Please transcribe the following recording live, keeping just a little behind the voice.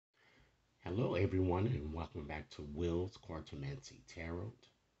Hello, everyone, and welcome back to Will's Cartomancy Tarot.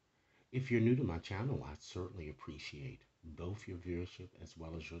 If you're new to my channel, I certainly appreciate both your viewership as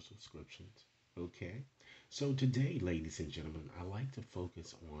well as your subscriptions. Okay, so today, ladies and gentlemen, I like to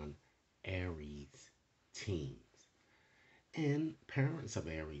focus on Aries teens and parents of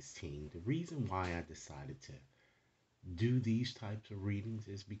Aries teen. The reason why I decided to do these types of readings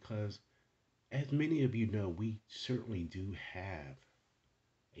is because, as many of you know, we certainly do have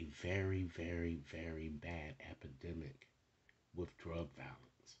a very, very, very bad epidemic with drug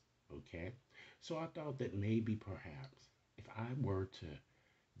violence. Okay? So I thought that maybe perhaps if I were to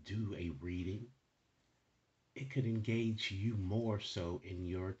do a reading, it could engage you more so in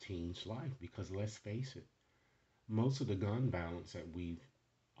your teen's life because let's face it, most of the gun violence that we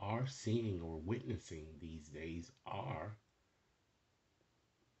are seeing or witnessing these days are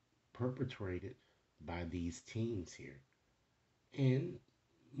perpetrated by these teens here. And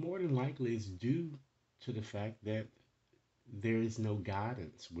more than likely it's due to the fact that there is no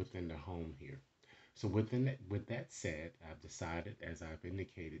guidance within the home here. So with that said, I've decided, as I've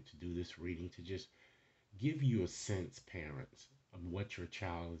indicated, to do this reading to just give you a sense, parents, of what your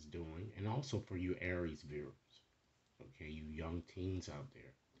child is doing, and also for you Aries viewers, okay, you young teens out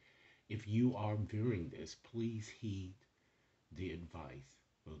there. If you are viewing this, please heed the advice,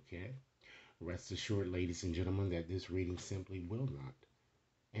 okay? Rest assured, ladies and gentlemen, that this reading simply will not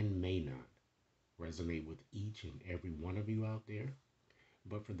and may not resonate with each and every one of you out there.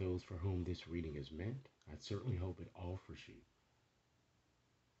 But for those for whom this reading is meant, I certainly hope it offers you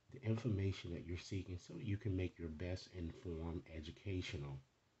the information that you're seeking so that you can make your best informed educational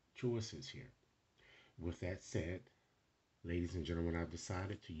choices here. With that said, ladies and gentlemen, I've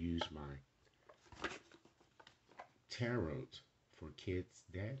decided to use my tarot for kids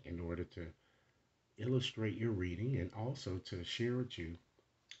deck in order to illustrate your reading and also to share with you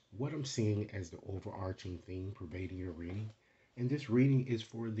what I'm seeing as the overarching theme pervading your reading. And this reading is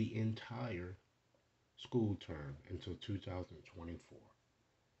for the entire school term until 2024.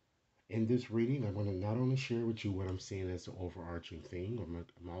 In this reading, I'm going to not only share with you what I'm seeing as the overarching theme,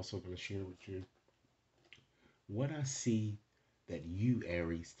 I'm also going to share with you what I see that you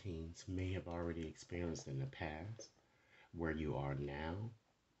Aries teens may have already experienced in the past, where you are now,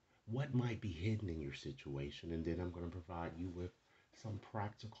 what might be hidden in your situation, and then I'm going to provide you with some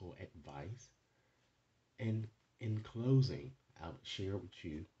practical advice. And in closing, I'll share with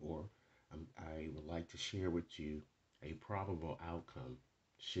you, or I would like to share with you a probable outcome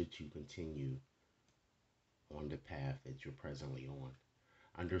should you continue on the path that you're presently on.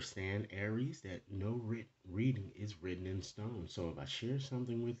 Understand, Aries, that no reading is written in stone. So if I share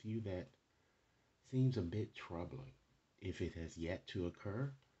something with you that seems a bit troubling, if it has yet to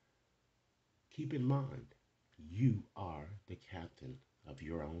occur, keep in mind you are the captain of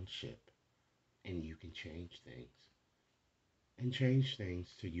your own ship and you can change things and change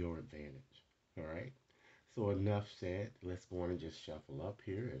things to your advantage. All right? So enough said. Let's go on and just shuffle up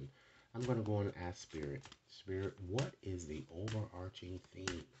here, and I'm going to go on and ask Spirit. Spirit, what is the overarching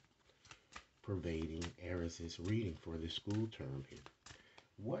theme pervading Aries' reading for the school term here?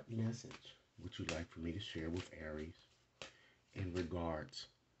 What message would you like for me to share with Aries in regards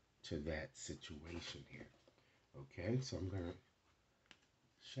to that situation here? Okay, so I'm going to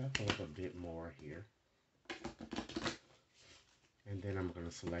shuffle up a bit more here. And then I'm going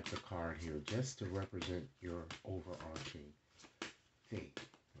to select a card here just to represent your overarching theme.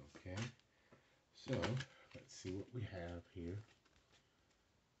 Okay, so let's see what we have here.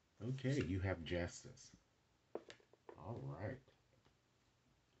 Okay, you have justice. All right.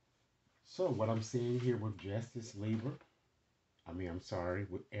 So what I'm seeing here with justice, Libra, I'm sorry,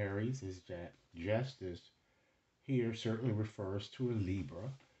 with Aries is that justice here certainly refers to a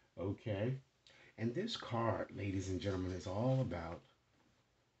Libra. Okay. And this card, ladies and gentlemen, is all about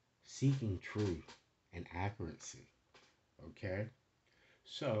seeking truth and accuracy. Okay.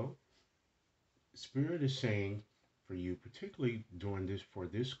 So Spirit is saying for you, particularly during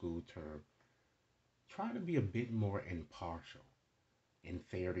this school term, try to be a bit more impartial and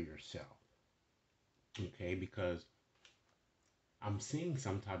fair to yourself. Okay, because I'm seeing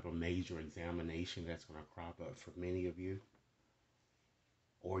some type of major examination that's going to crop up for many of you,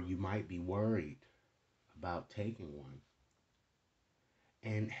 or you might be worried about taking one.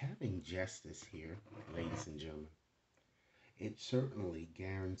 And having justice here, ladies and gentlemen, it certainly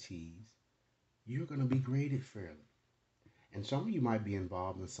guarantees you're going to be graded fairly. And some of you might be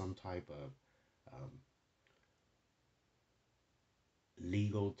involved in some type of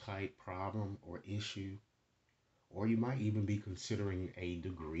legal type problem or issue, or you might even be considering a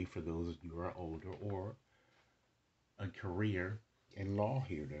degree for those of you who are older, or a career in law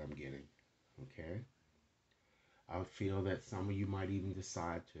here that I'm getting. Okay. I feel that some of you might even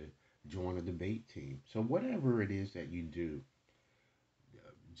decide to join a debate team. So whatever it is that you do,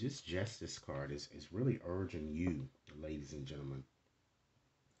 just Justice card is really urging you, ladies and gentlemen,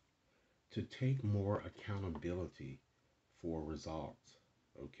 to take more accountability for results.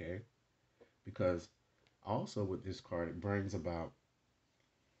 Okay? Because also with this card, it brings about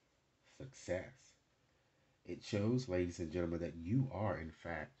success. It shows, ladies and gentlemen, that you are, in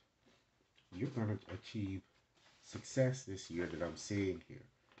fact, you're going to achieve success this year that I'm seeing here.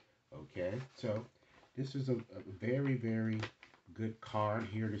 Okay? So this is a very, very good card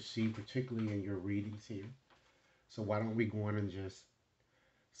here to see, particularly in your readings here. So why don't we go on and just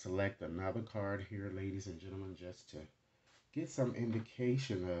select another card here, ladies and gentlemen, just to get some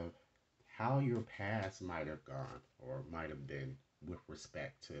indication of how your past might have gone or might have been with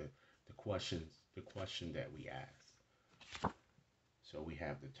respect to the question that we asked. So we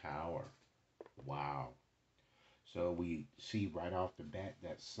have the Tower. Wow. So we see right off the bat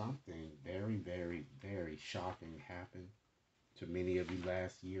that something very, very, very shocking happened to many of you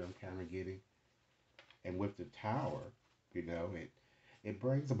last year. I'm kind of getting, and with the Tower, it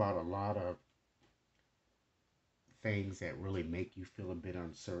brings about a lot of things that really make you feel a bit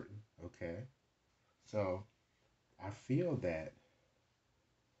uncertain. Okay, so I feel that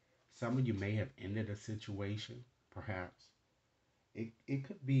some of you may have ended a situation, perhaps. It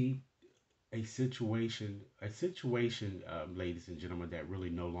could be a situation, ladies and gentlemen, that really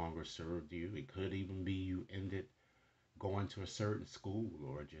no longer served you. It could even be you ended going to a certain school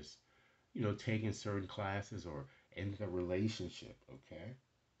or just, taking certain classes or ended a relationship, okay?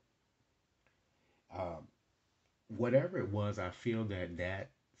 Um, Whatever it was, I feel that that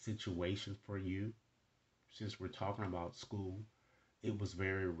situation for you, since we're talking about school, it was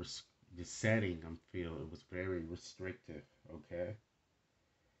the setting, I feel it was very restrictive, okay?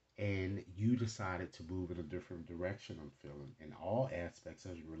 And you decided to move in a different direction, I'm feeling, in all aspects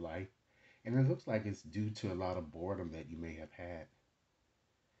of your life. And it looks like it's due to a lot of boredom that you may have had.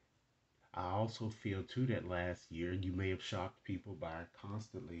 I also feel too that last year you may have shocked people by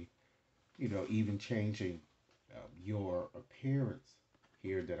constantly, even changing your appearance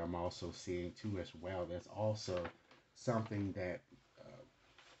here, that I'm also seeing too as well. That's also something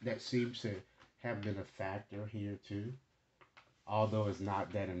that seems to have been a factor here too. Although it's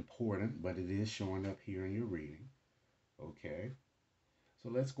not that important, but it is showing up here in your reading. Okay. So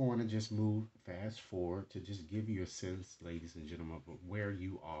let's go on and just move fast forward to just give you a sense, ladies and gentlemen, of where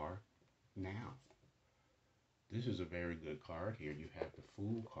you are now. This is a very good card here. You have the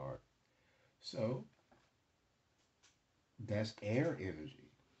Fool card. So that's air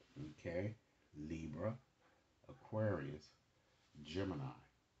energy. Okay. Libra, Aquarius, Gemini.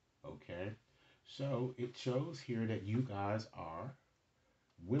 Okay. So it shows here that you guys are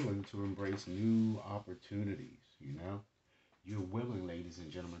willing to embrace new opportunities, You're willing, ladies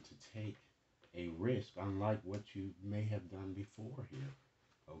and gentlemen, to take a risk, unlike what you may have done before here.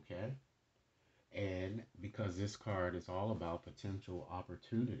 Okay? And because this card is all about potential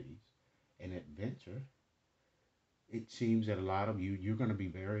opportunities and adventure, it seems that a lot of you're going to be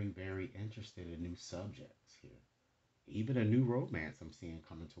very, very interested in new subjects here. Even a new romance I'm seeing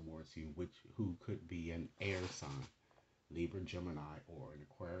coming towards you, who could be an air sign, Libra, Gemini, or an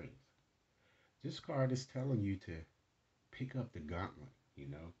Aquarius. This card is telling you to pick up the gauntlet,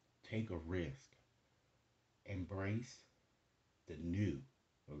 take a risk, embrace the new,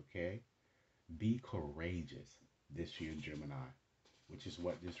 okay? Be courageous this year, Gemini, which is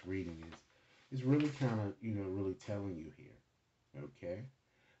what this reading is really kind of, really telling you here, okay?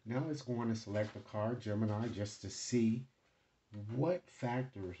 Now let's go on and select a card, Gemini, just to see what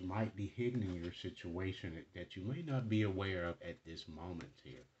factors might be hidden in your situation that you may not be aware of at this moment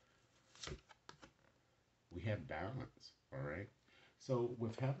here. We have balance, all right? So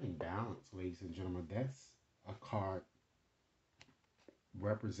with having balance, ladies and gentlemen, that's a card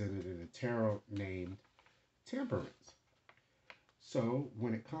represented in a tarot named Temperance. So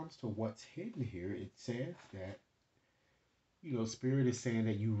when it comes to what's hidden here, it says that, Spirit is saying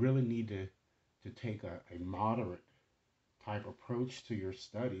that you really need to take a moderate type approach to your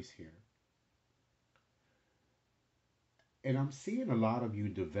studies here. And I'm seeing a lot of you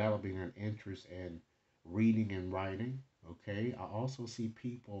developing an interest in reading and writing, okay? I also see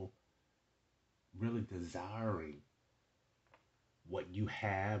people really desiring what you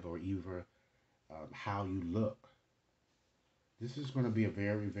have or even how you look. This is going to be a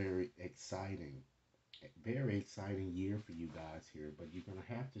very, very exciting year for you guys here, but you're going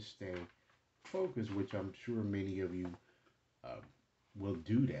to have to stay focused, which I'm sure many of you uh, will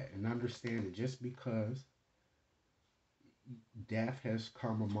do that, and understand that just because death has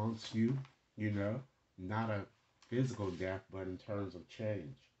come amongst you, you know, not a physical death, but in terms of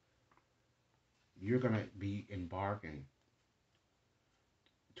change. You're going to be embarking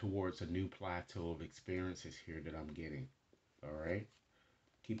towards a new plateau of experiences here that I'm getting. All right.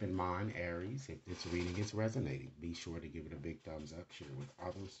 Keep in mind, Aries, if this reading is resonating, be sure to give it a big thumbs up, share with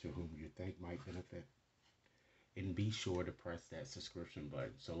others to whom you think might benefit, and be sure to press that subscription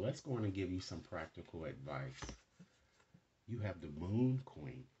button. So let's go on and give you some practical advice. You have the Moon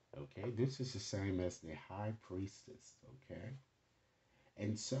Queen, okay? This is the same as the High Priestess, okay?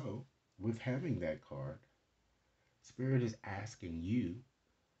 And so, with having that card, Spirit is asking you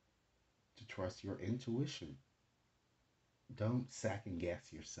to trust your intuition. Don't second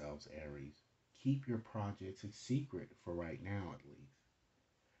guess yourselves, Aries. Keep your projects a secret for right now, at least.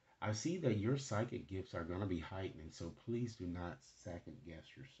 I see that your psychic gifts are going to be heightened, so please do not second guess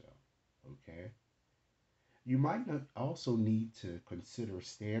yourself, okay? You might not also need to consider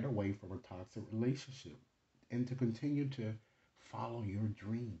staying away from a toxic relationship and to continue to follow your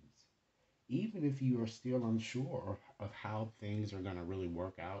dreams. Even if you are still unsure of how things are going to really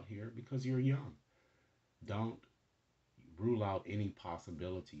work out here because you're young, don't rule out any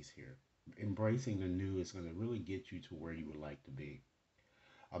possibilities here. Embracing the new is going to really get you to where you would like to be.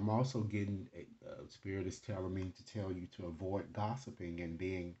 I'm also getting, Spirit is telling me to tell you to avoid gossiping and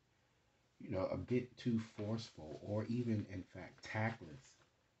being, a bit too forceful or even, in fact, tactless,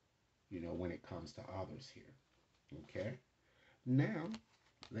 when it comes to others here. Okay? Now,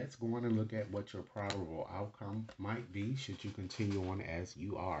 let's go on and look at what your probable outcome might be should you continue on as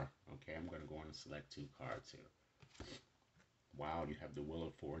you are. Okay, I'm going to go on and select two cards here. Wow, you have the Wheel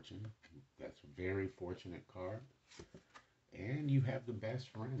of Fortune. That's a very fortunate card. And you have the Best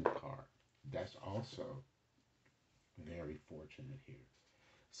Friend card. That's also very fortunate here.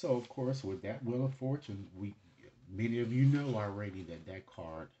 So, of course, with that Wheel of Fortune, many of you know already that that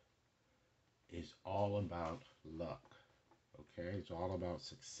card is all about luck. Okay, it's all about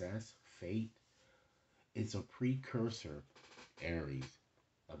success, fate. It's a precursor, Aries,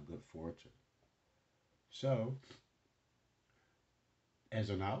 of good fortune. So, as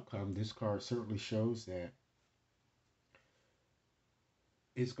an outcome, this card certainly shows that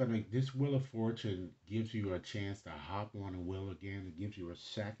this Wheel of Fortune gives you a chance to hop on a wheel again. It gives you a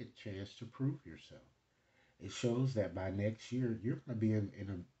second chance to prove yourself. It shows that by next year, you're going to be in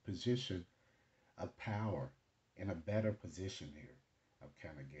a position of power, in a better position here, I'm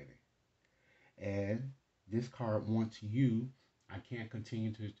kind of getting. And this card wants you, I can't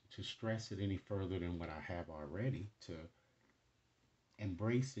continue to stress it any further than what I have already, to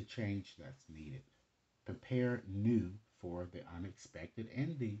embrace the change that's needed. Prepare new for the unexpected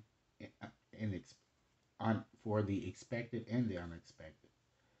and uh, for the expected and the unexpected.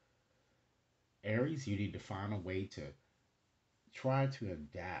 Aries, you need to find a way to try to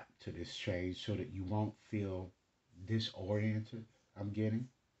adapt to this change so that you won't feel disoriented. I'm getting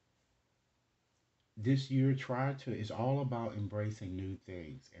this year, try to, it's all about embracing new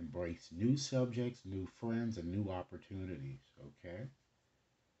things, embrace new subjects, new friends, and new opportunities. Okay,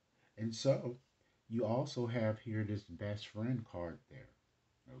 and so you also have here this Best Friend card there.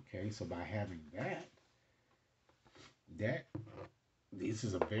 Okay, so by having that this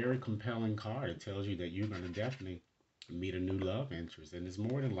is a very compelling card. It tells you that you're going to definitely meet a new love interest, and it's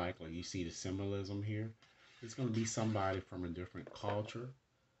more than likely, you see the symbolism here, it's going to be somebody from a different culture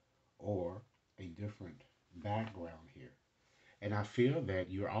or a different background here. And I feel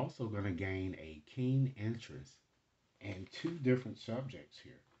that you're also going to gain a keen interest in two different subjects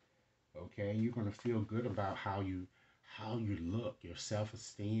here. Okay, you're going to feel good about how you look. Your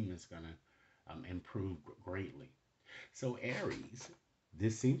self-esteem is going to improve greatly. So Aries,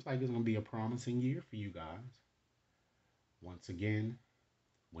 this seems like it's going to be a promising year for you guys. Once again,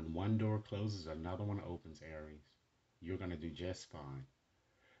 when one door closes, another one opens, Aries. You're going to do just fine.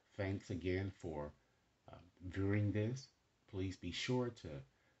 Thanks again for viewing this. Please be sure to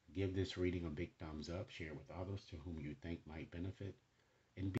give this reading a big thumbs up, share it with others to whom you think might benefit,